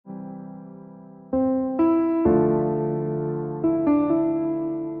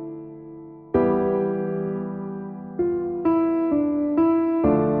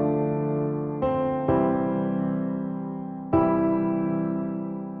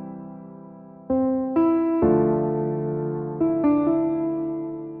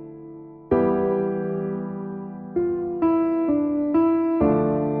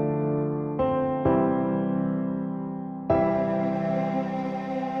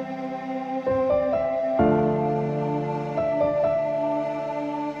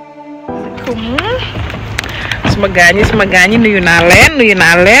sama gaañi nuyu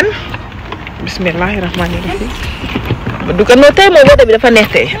naa leen bismillahirrahmanirrahim ma dugal no tey moom woote bi dafa neex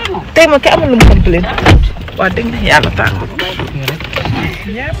tey ma ke amul lu mu complain waa dëgg na yàlla tàng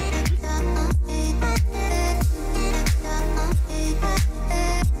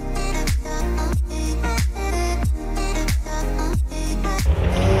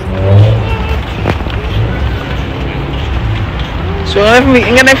so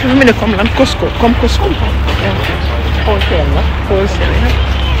nga def fi mu ne comme lan Costco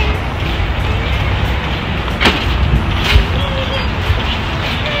wholesale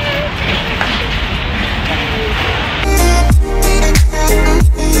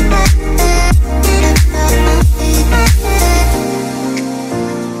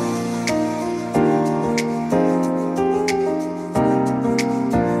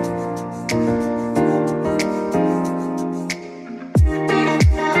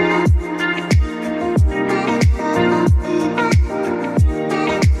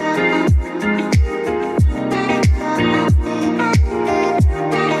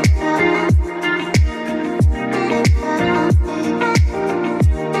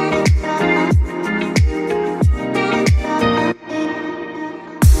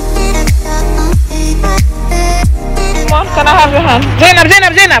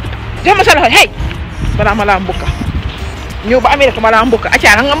Zainab jox ma sa loxo hey balaa ma laa mbukka ñëw ba Amérique ma laa mbukka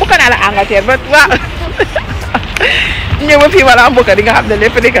acca nga mbukka naa la Angleterre ba waaw ñëw ba fii ma laa mbukka di nga xam ne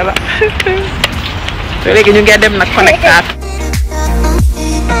lépp di ka la so léegi ñu ngi dem nag connectaat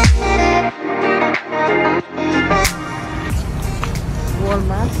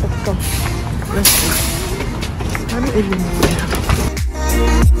Walmart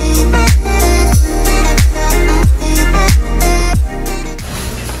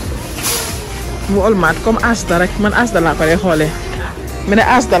Walmart comme Asda rek man Asda laa ko dee xoolee mu ne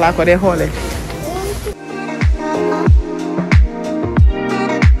Asda laa ko dee xoolee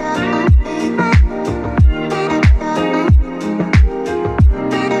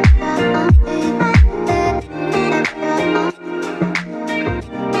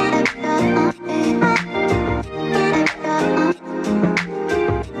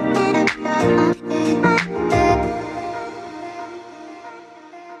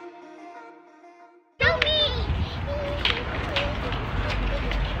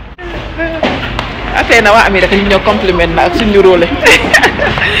affaire na waa Amérique ñu ñëw compliment na ak suñu rôle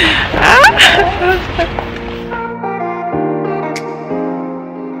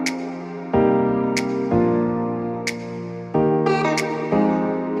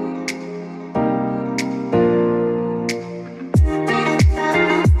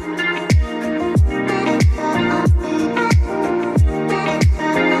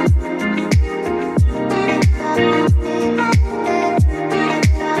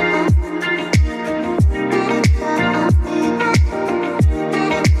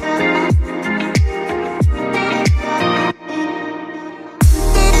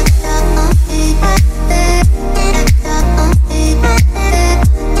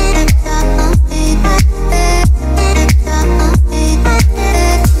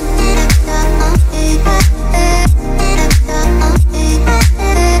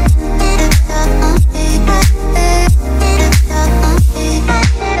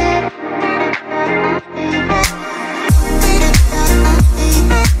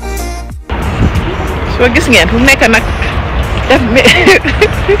so gis ngeen fu nekk nag def mi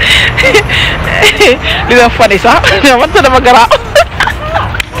li nga foni sax man sa dama garaaw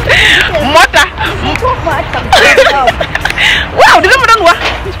moo tax waaw dina ma doon wax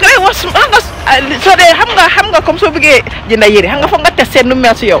ko lay wax soo dee xam nga comme soo bëggee jënd yére xam nga foog nga test seen nu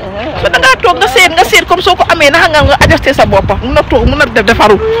mel si yow so da ngaa toog nga seet comme soo ko amee na xam nga adjusté sa bopp mun na toog mun na def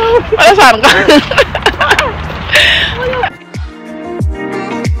defaru wala saan nga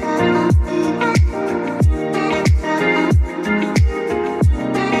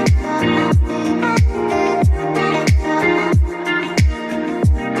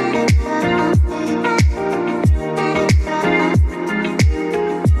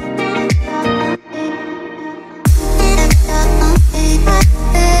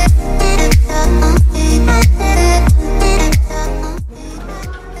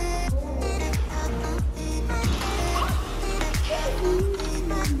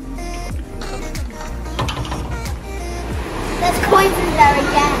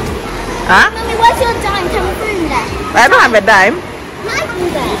Mommy, where's your dime? Can we bring that? I don't have a dime.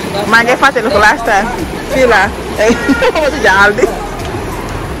 maa ngi fàttaliku last time fii laa ma si jaaxal di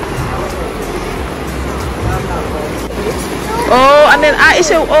oh and then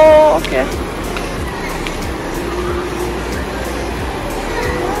it's a oh okay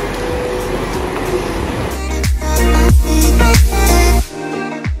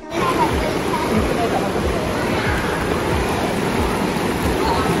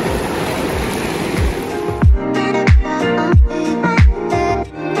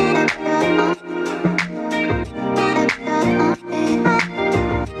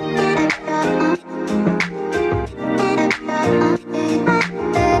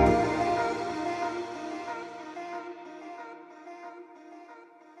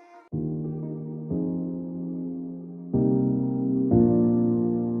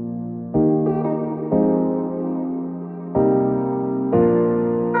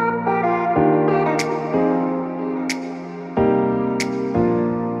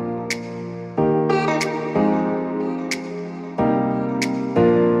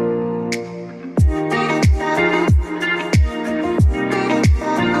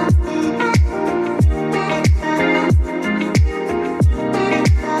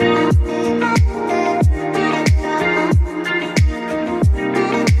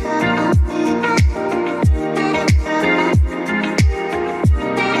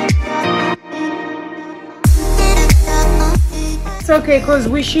okay because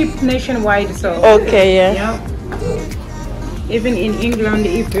we ship nationwide, so Okay, yeah. yeah. Even in England,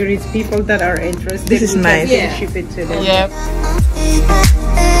 if there is people that are interested, This is we nice. can ship it to them. Yeah.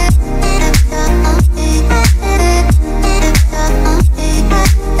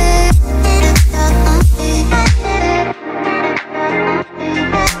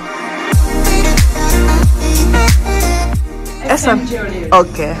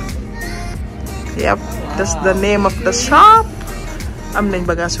 Okay. Yep, that's the name of the shop. Am nañ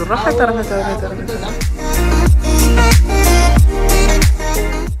bagage yu rafet rafet rafet.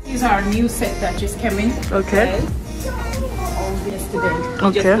 These are new set that just came in. Okay. All yesterday.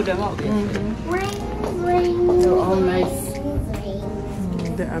 Okay. They're all nice.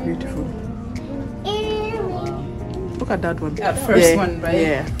 They are beautiful. Look at that one. That first one, right?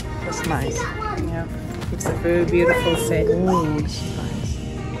 Yeah, that's nice. Yeah. It's a very beautiful set. Oh, it's nice.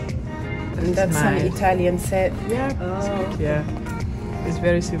 And that's an nice. Italian set. Yeah. Oh. Yeah. It's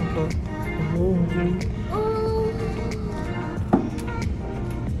very simple.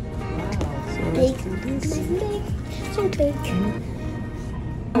 So let's do this. So big.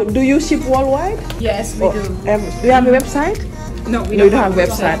 Do you ship worldwide? Yes, we do. Do you have a website? No, we No, you don't don't have a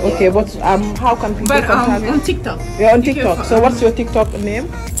website. Okay, what? How can people But contact you? on TikTok. You're on You can TikTok. So what's your TikTok name?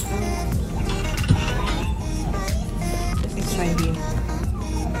 It's right here.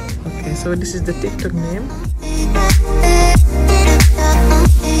 Okay, so this is the TikTok name.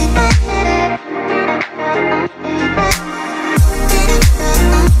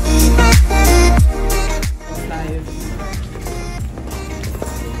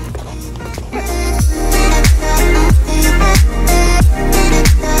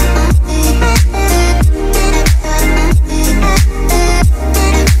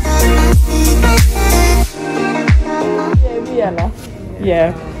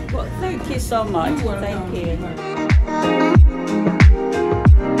 Yeah. Well, thank you so much. Thank you.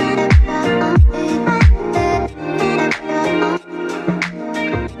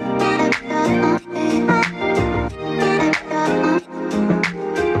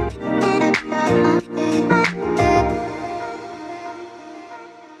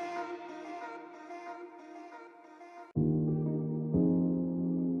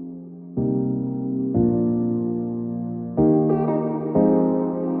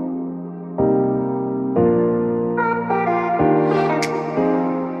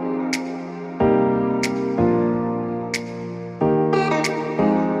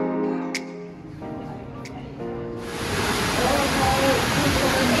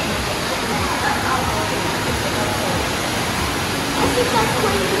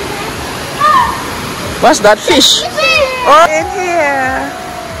 What's that fish? Oh, in here.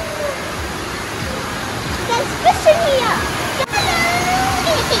 There's fish in here.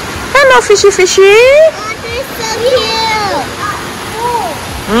 Hello, fishy, fishy. Oh, they're so cute.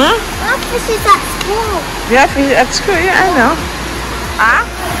 Hmm? What fish is at school? Yeah, fish at school. Yeah, I know. Ah?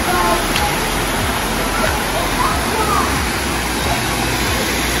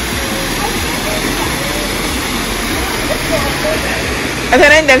 Ito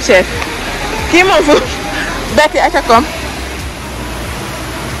na yung chef. Kii moom fu Betty aca kom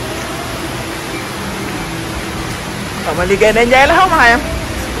xaw ma liggéey na njaay la xaw ma xayam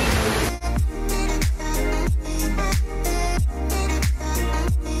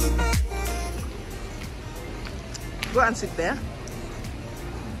go and sit there.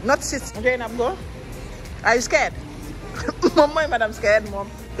 Not sit. Okay, now go. Are you scared? Mom, madam scared,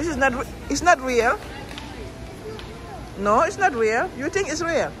 mom. This is not. It's not real. No, it's not real. You think it's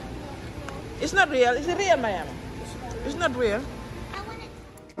real? It's not real. Is it real, Miami? It's not real.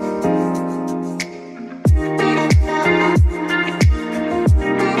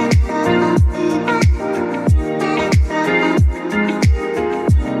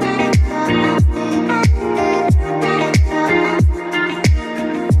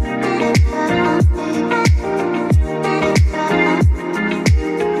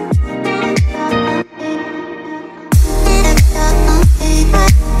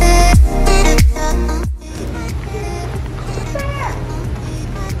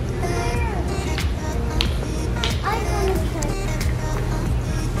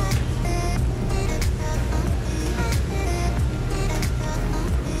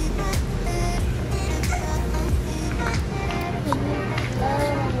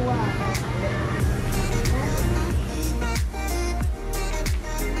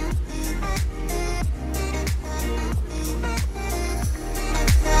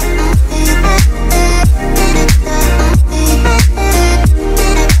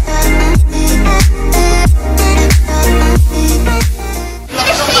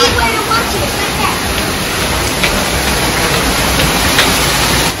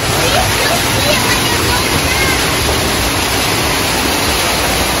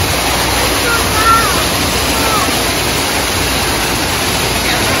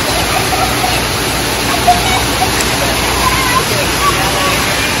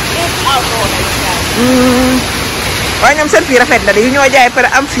 waaye ñoom seen fii rafet na de yu ñoo jaay pare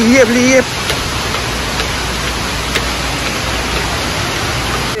am fii yëpp lii yëpp.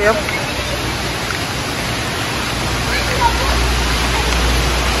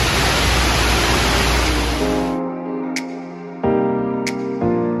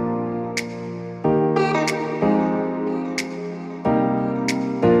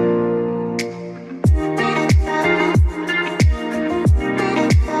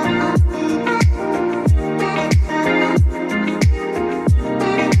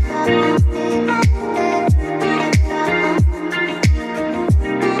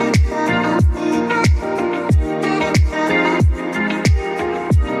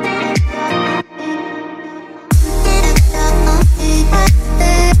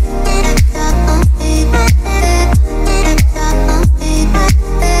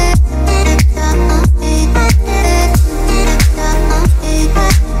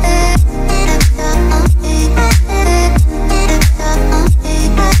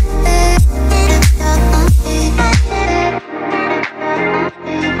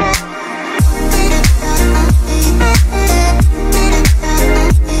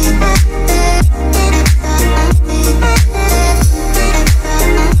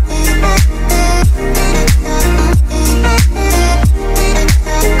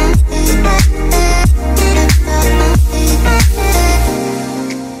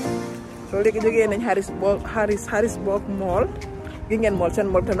 Harrisburg mall gi ngeen mall seen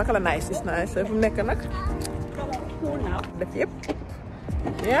mall tam naka la nice is nice fu nekk nag def yëpp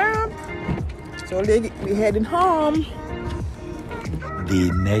yeah so léegi we heading home the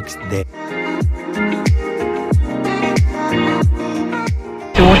next day.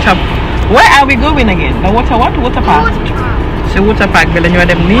 The water, where are we going again? The water what? Water park. So water park bi la ñoo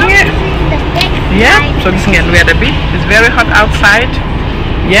dem nii. Yeah, so gis ngeen weather bi it's very hot outside.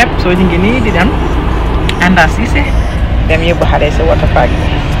 Yep, so ñu ngi nii di dem Anda Cissé dem yóbbu xale si water park bi.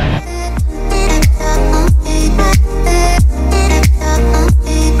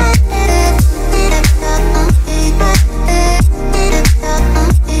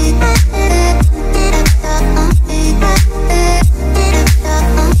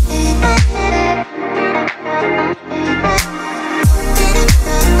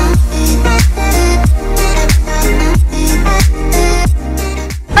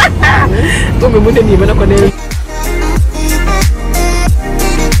 Tunggu bunda di mana kau ni?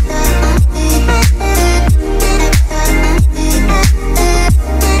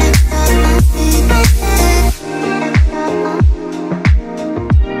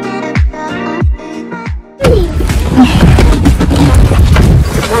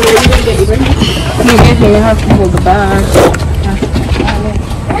 You have to hold the bag.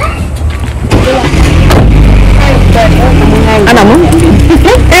 Anamu?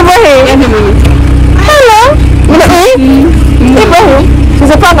 Ibrahim. Hello. Ibrahim.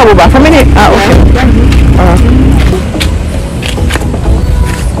 Sisa pa ka ba? Kami ni. Ah, okay.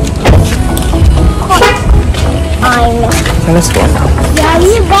 Let's go now. Yeah,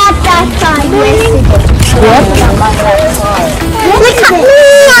 you got that time yesterday. What? Look at me!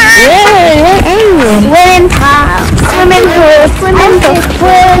 Swimming pool. Swimming pool. Swimming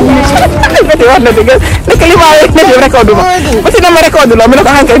pool. Pati wala na tinggal. Nakalimawi na yung record mo. Pati na ma-record mo. May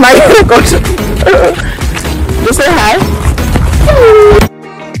nakahangkay na yung record. You say hi?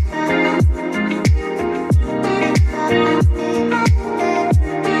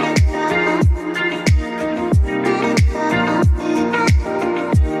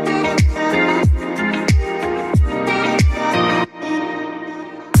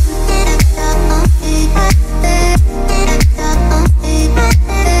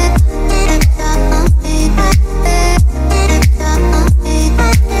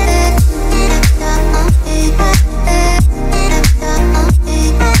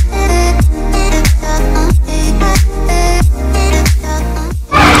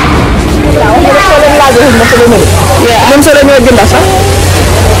 Yeah. Belum sore ni agenda sah?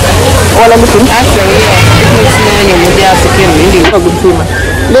 Wala musim? Actually, yeah. Mu dia sekian ini. Bagus sih mah.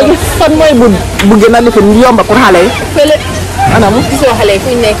 Lagi fan mo bu gën a lifin yomba pour xale yi. Fele. Anamu? Gisoo xale fu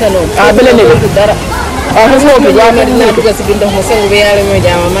ñu nekk noonu. Ah bele ne dara. Ah xes mo fi Jaama dinaa dugg si biir ndox ma sangu ba yàlla mooy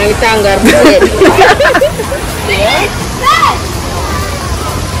jaama maa ngi tàngaar bu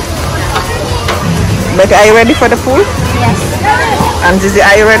Becca, are you ready for the pool? Yes. And Zizi,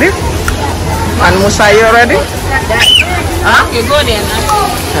 are you ready? And Musa, are you ready? Ah, you go there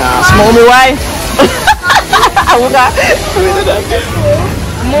now. Small me why? Amuka.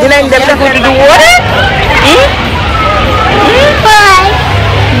 Dinañ dem dafa di water? Bye.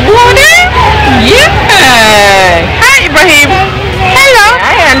 Water? Yeah. Hi Ibrahim. Hello.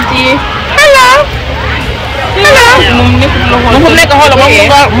 Hi Auntie. Hello. nga xoolal moom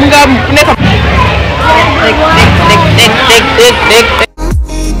mu nga nekk. dégg.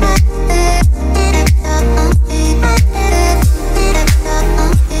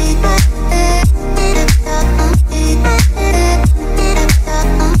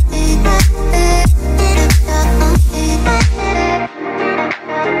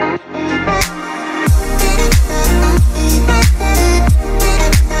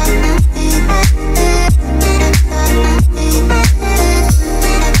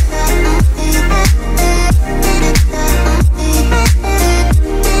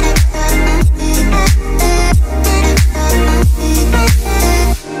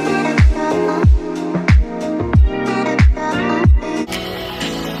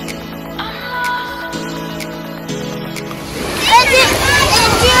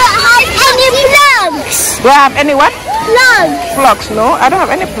 Do I have any what? Plugs. Plugs? No, I don't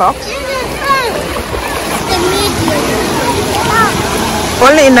have any plugs. The medium.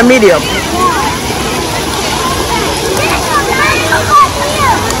 Only in the medium.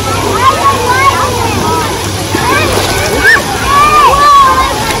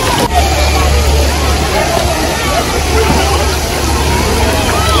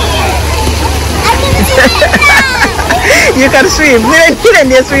 You can swim. You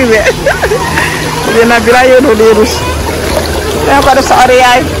can swim. Dina bila yo do lirus. Ya ko def sa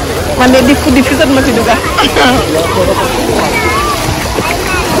oreille. Man de di fisat ma ci duga.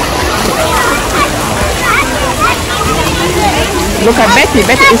 Look at Betty.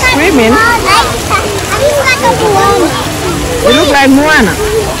 Betty is swimming. You look like Moana.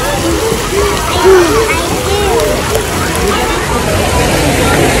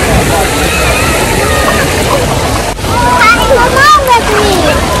 Mom with me.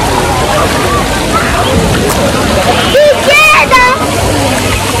 Together.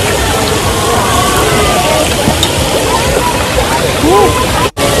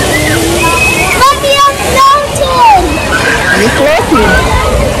 Mommy, I'm floating. You're floating.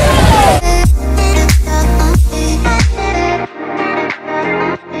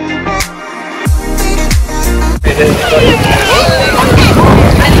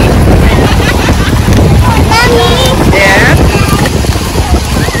 Yeah.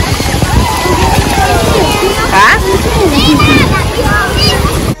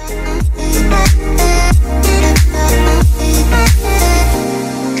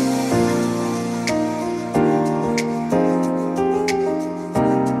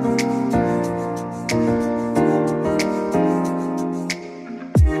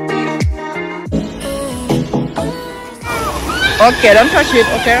 Okay, don't touch it,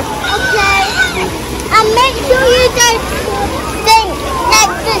 okay? Okay. And make sure you don't think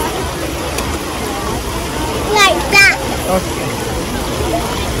like this. Like that. Okay.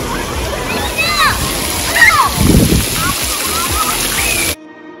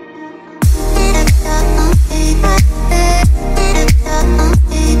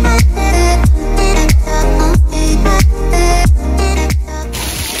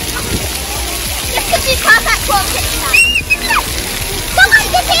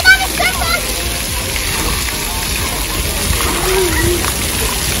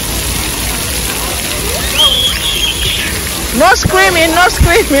 No screaming, no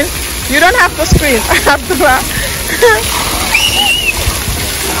screaming. You don't have to scream. Abdullah.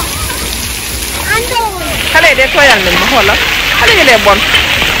 Xale de toyal nañ ma xoolal. Xale yi de bon.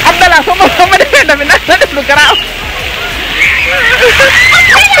 Abdallah sama defee tamit na def lu garaaw.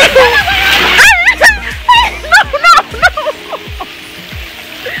 No.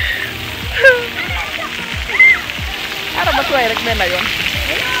 Ara ma tooy rek benn yoon.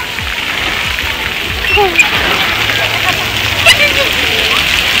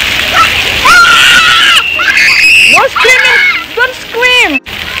 No screaming! Don't scream!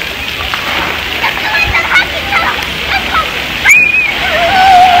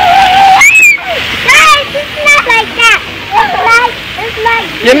 Guys, it's not like that. It's like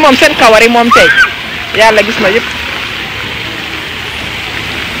Yéen moom seen kawar yi moom tey Yàlla gis na yëpp.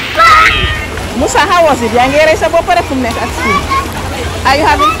 Musa, how was it? Yaa ngi rey sa bopp rek fu mu nekk ak ski. Are you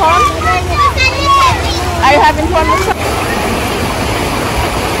having fun? Are you having fun, Musa?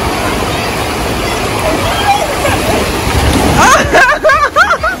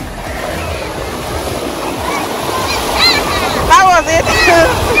 How was it?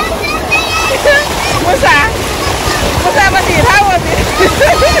 Musa, Madir, how was it?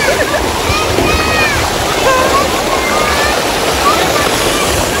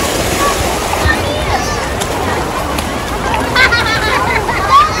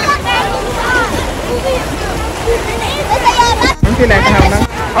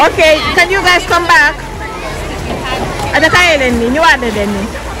 Okay, can you guys come back? ada kaay leen nii ñëwaat na leen nii.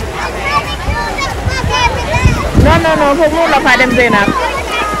 non foofu moom la faa dem Zeynab.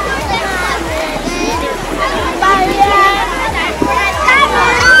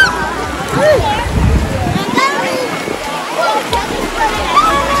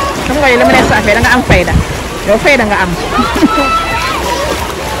 xam nga li ma nekk sa affaire da nga am fayda yow fayda nga am.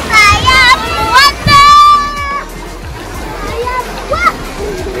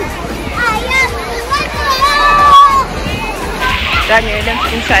 daa ñëwee dem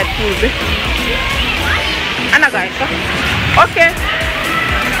inside pool bi ana gaay sax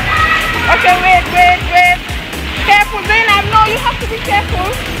ok wait careful Zainab no you have to be careful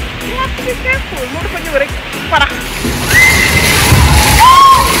moo dafa ñëw rek parax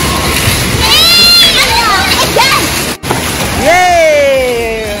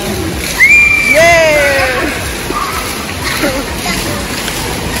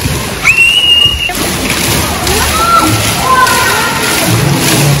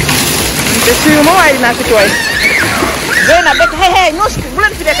suyu ma waaye naa si tooy Zainab rek hey no bu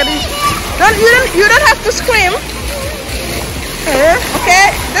leen fi nekk di you don't have to scream okay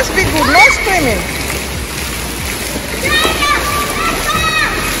just be good no screaming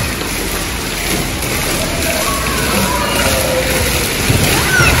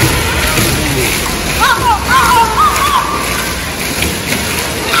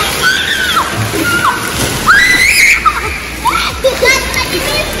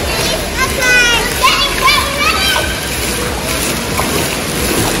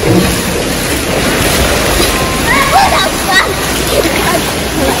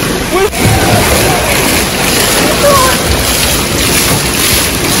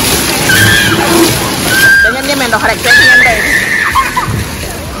ndox rek fekk ngeen day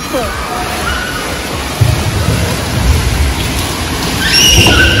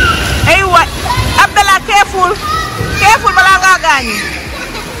ay wa Abdallah careful balaa ngaa gaañu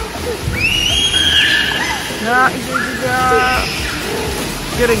na ija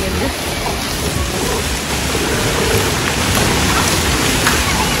jërë ngeen jëf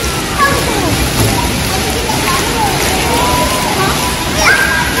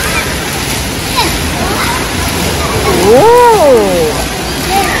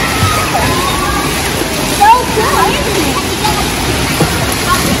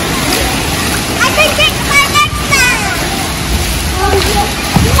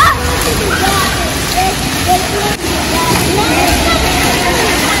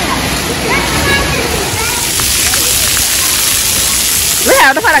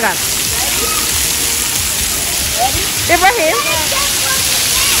Where dafa ragal Ibrahim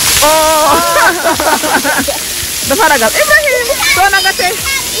oh dafa ragal Ibrahim soo na nga tey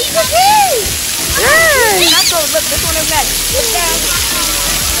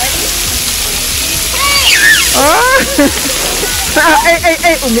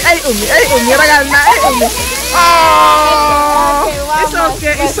ay ummi ragal na ay ummi oh it's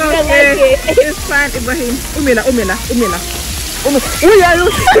okay it's fine Ibrahim ummi la uy ayo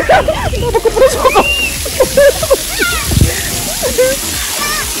ko preso ko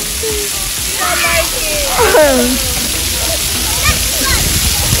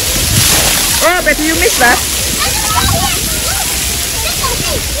oh Betty you missed that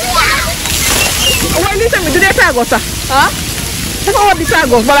why lisa mi dudee tàggoo sax dafa war di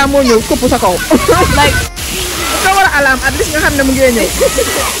tàggoo balaa moo ñëw këpp sa kaw like ka war a alarm at least nga xam ne mu ngi ñëw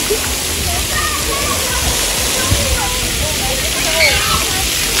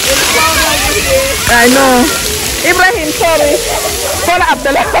I know Ibrahim sorry Hola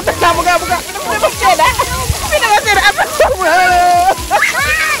Abdallah buka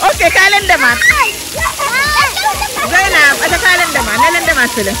okay kalian demat Zainab ada kalian demat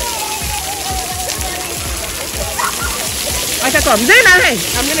sila Acha come Zainab hey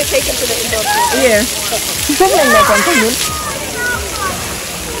I'm gonna take him to the indoor pool yeah come on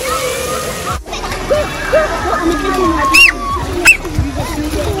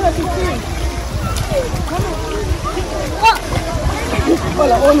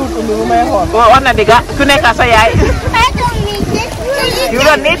wala onu ko lu may xool wax na diga ku nekk sa yaay I don't need it. you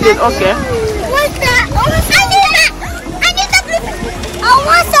don't need it okay What's that? I need that blue. I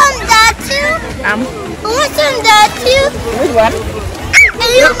want some that too. I want some that too. which one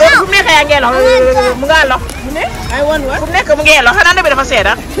You ku nekk yaa ngi lox mu nga lox mu ne I want what ku nekk mu ngi lox xanaa bi dafa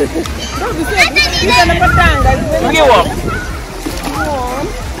seeda dafa tàngal mu ngi woo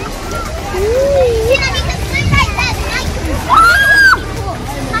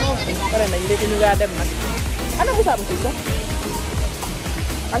pare nañ léegi ñu nga dem nag ana bu saabu sax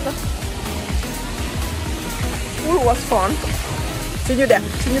anta pool was fun suñu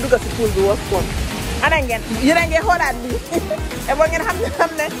dugg ci pool bi was fun ana ngeen yéen a ngi xoolaat lii et boo ngeen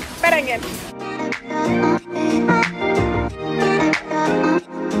xam ne pere ngeen.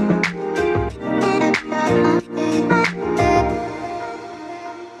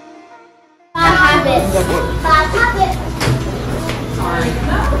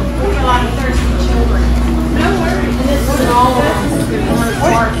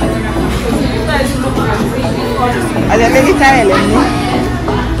 Ada lagi tayo lang ni.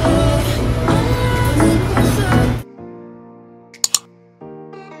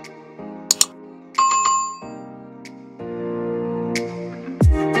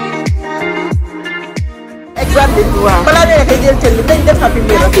 Exactly. Wow. Bala nga kay jël cël dañ def happy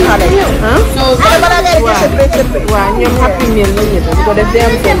meal ak xalé. Hein? So bala nga kay cël. Wa ñom happy meal lañu def ko def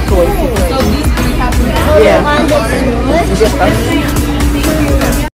dem sen toy. So these happy meal. Yeah.